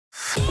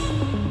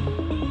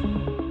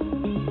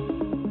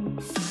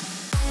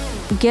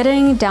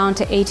Getting down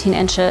to 18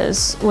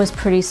 inches was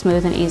pretty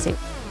smooth and easy.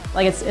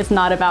 Like it's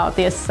not about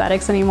the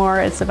aesthetics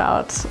anymore, it's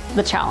about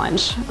the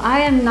challenge.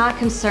 I am not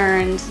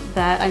concerned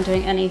that I'm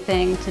doing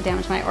anything to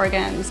damage my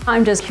organs.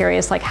 I'm just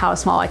curious like how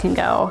small I can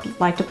go. I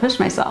like to push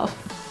myself.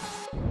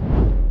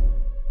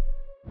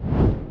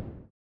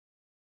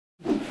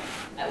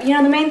 You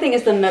know, the main thing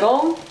is the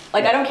middle.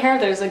 Like I don't care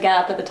if there's a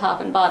gap at the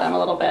top and bottom a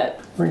little bit.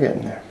 We're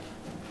getting there.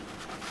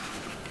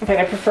 In fact,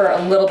 I prefer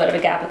a little bit of a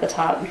gap at the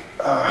top.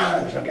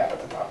 There's no gap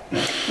at the top.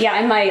 Yeah,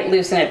 I might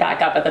loosen it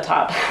back up at the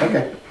top.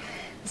 Okay.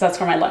 So that's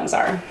where my lungs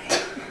are.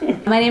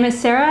 My name is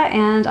Sarah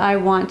and I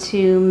want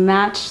to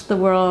match the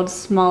world's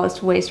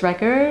smallest waist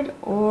record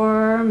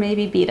or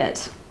maybe beat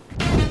it.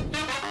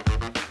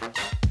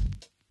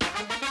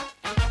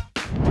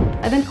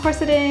 I've been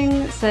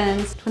corseting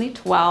since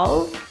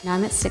 2012. Now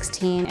I'm at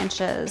 16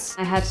 inches.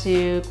 I had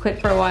to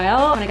quit for a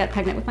while when I got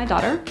pregnant with my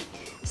daughter.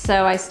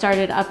 So I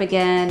started up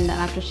again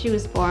after she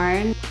was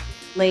born,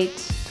 late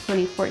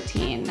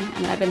 2014.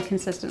 And I've been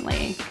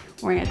consistently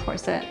wearing a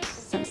corset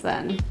since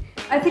then.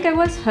 I think I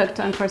was hooked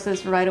on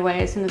corsets right away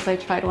as soon as I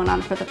tried one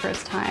on for the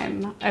first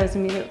time. I was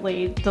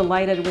immediately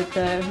delighted with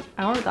the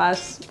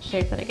hourglass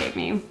shape that it gave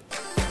me.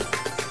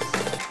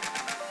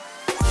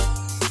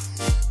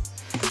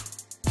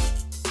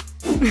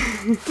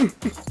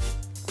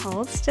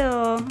 Hold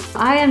still.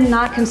 I am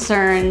not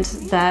concerned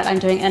that I'm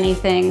doing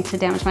anything to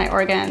damage my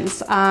organs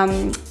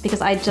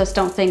because I just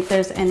don't think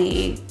there's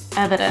any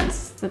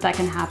evidence that that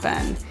can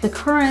happen. The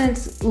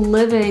current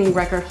living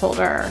record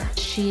holder,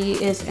 she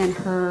is in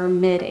her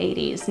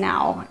mid-80s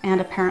now and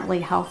apparently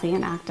healthy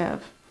and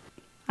active.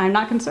 I'm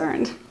not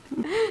concerned.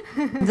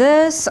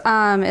 This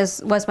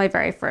was my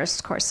very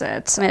first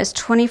corset. It's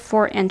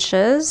 24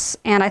 inches,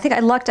 and I think I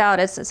lucked out.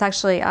 It's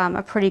actually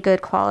a pretty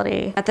good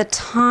quality. At the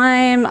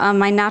time,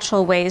 my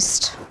natural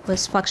waist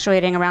was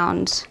fluctuating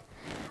around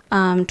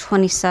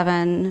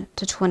 27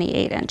 to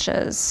 28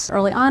 inches.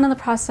 Early on in the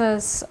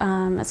process,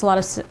 it's a lot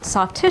of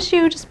soft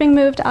tissue just being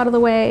moved out of the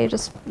way,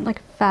 just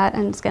like fat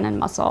and skin and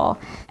muscle.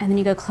 And then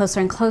you go closer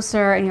and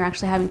closer and you're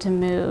actually having to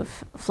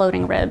move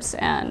floating ribs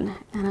in,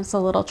 and it's a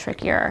little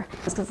trickier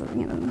because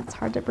it's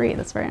hard to breathe,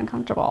 it's very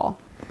uncomfortable.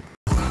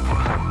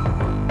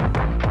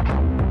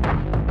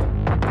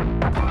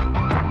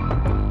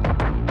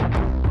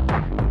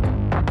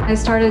 I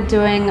started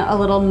doing a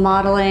little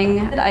modeling.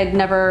 I'd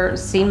never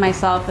seen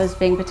myself as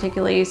being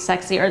particularly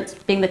sexy or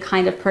being the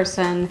kind of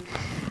person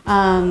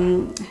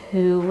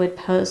who would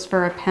pose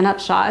for a pinup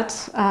shot.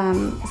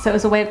 So it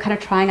was a way of kind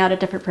of trying out a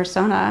different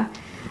persona.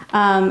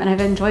 And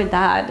I've enjoyed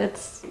that.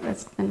 It's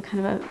been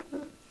kind of a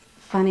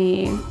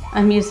funny,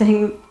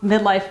 amusing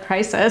midlife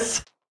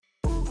crisis.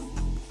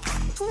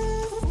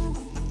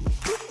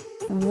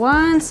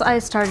 Once I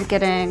started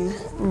getting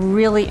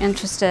really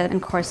interested in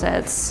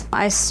corsets,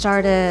 I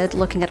started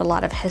looking at a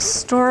lot of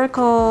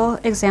historical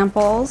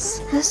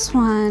examples. This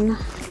one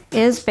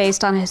is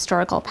based on a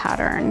historical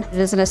pattern. It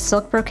is in a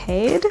silk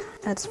brocade.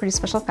 That's pretty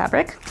special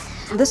fabric.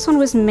 This one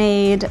was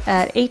made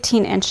at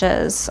 18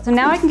 inches. So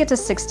now I can get to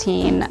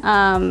 16,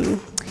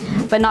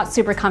 but not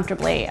super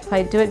comfortably. If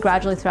I do it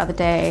gradually throughout the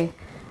day,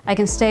 I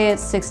can stay at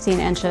 16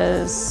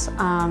 inches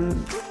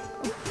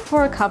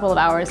for a couple of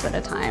hours at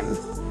a time,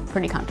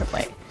 pretty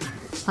comfortably,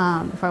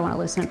 before I want to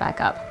loosen it back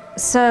up.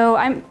 So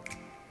I'm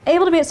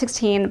able to be at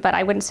 16, but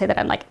I wouldn't say that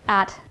I'm like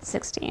at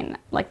 16,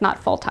 like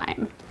not full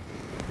time.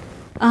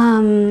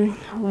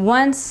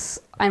 Once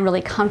I'm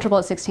really comfortable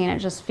at 16, it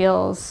just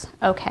feels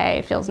okay,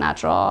 it feels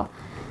natural.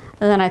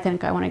 And then I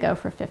think I want to go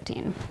for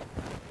 15.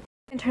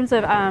 In terms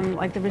of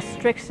like the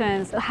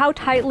restrictions, how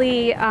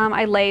tightly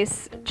I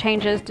lace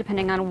changes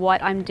depending on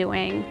what I'm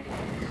doing.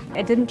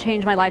 It didn't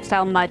change my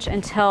lifestyle much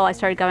until I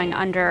started going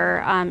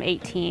under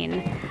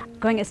 18.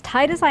 Going as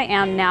tight as I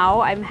am now,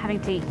 I'm having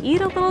to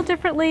eat a little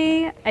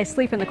differently. I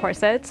sleep in the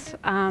corset, so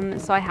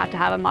I have to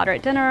have a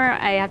moderate dinner.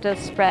 I have to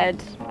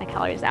spread my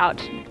calories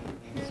out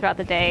throughout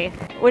the day,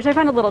 which I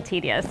find a little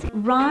tedious.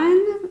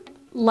 Ron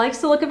likes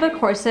the look of a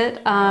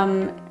corset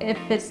if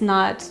it's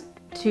not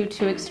too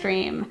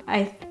extreme.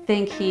 I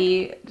think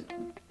he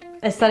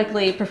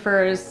aesthetically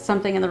prefers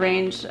something in the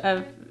range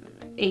of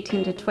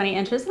 18 to 20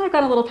 inches, and I've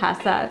gone a little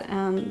past that,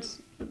 and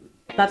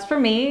that's for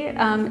me. It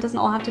doesn't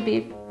all have to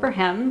be for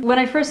him. When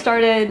I first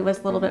started, I was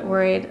a little bit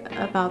worried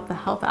about the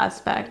health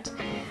aspect.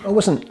 I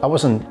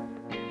wasn't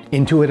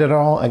into it at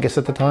all, I guess,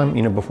 at the time,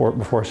 you know,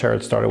 before Sarah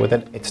had started with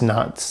it. It's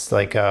not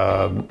like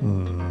a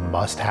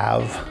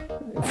must-have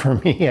for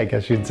me, I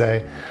guess you'd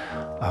say.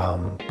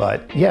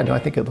 But yeah, no, I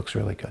think it looks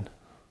really good.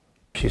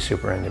 She's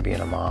super into being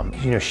a mom.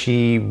 You know,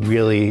 she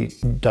really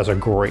does a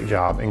great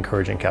job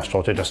encouraging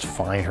Kestrel to just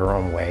find her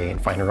own way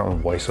and find her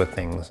own voice with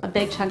things. A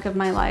big chunk of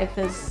my life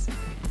is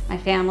my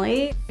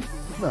family.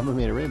 Mama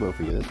made a rainbow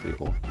for you, that's pretty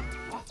cool.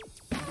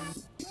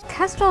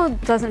 Kestrel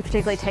doesn't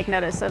particularly take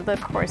notice of the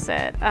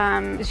corset.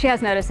 She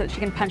has noticed that she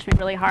can punch me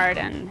really hard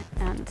and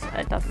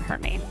it doesn't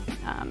hurt me.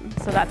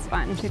 So that's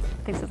fun. She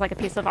thinks it's like a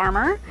piece of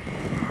armor.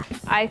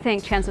 I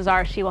think chances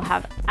are she will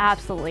have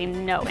absolutely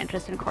no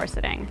interest in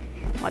corseting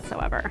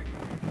whatsoever.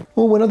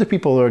 Well, when other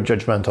people are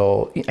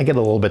judgmental, I get a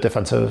little bit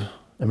defensive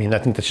I mean, I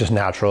think that's just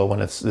natural when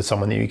it's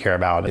someone that you care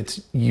about.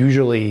 It's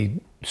usually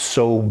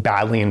so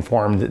badly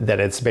informed that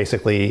it's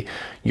basically,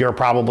 you're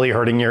probably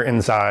hurting your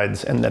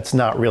insides, and that's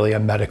not really a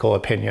medical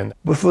opinion.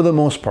 But for the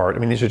most part, I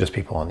mean, these are just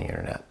people on the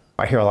internet.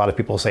 I hear a lot of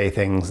people say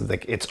things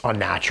like it's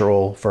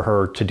unnatural for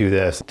her to do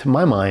this. To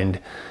my mind,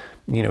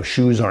 you know,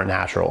 shoes aren't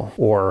natural,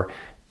 or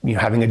you know,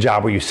 having a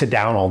job where you sit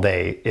down all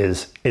day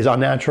is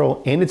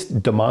unnatural, and it's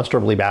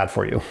demonstrably bad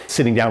for you.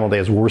 Sitting down all day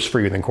is worse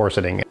for you than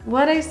corseting.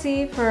 What I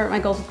see for my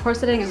goals with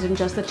corseting is in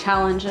just the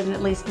challenge and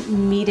at least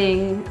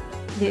meeting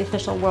the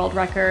official world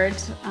record.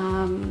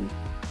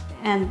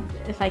 And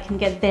if I can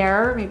get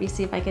there, maybe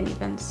see if I can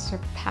even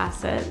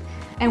surpass it.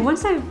 And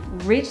once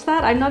I've reached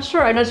that, I'm not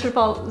sure if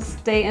I'll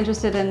stay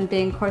interested in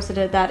being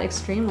corseted that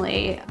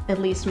extremely, at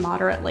least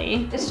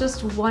moderately. It's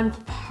just one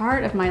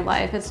part of my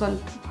life. It's one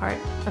part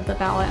of the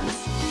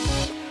balance.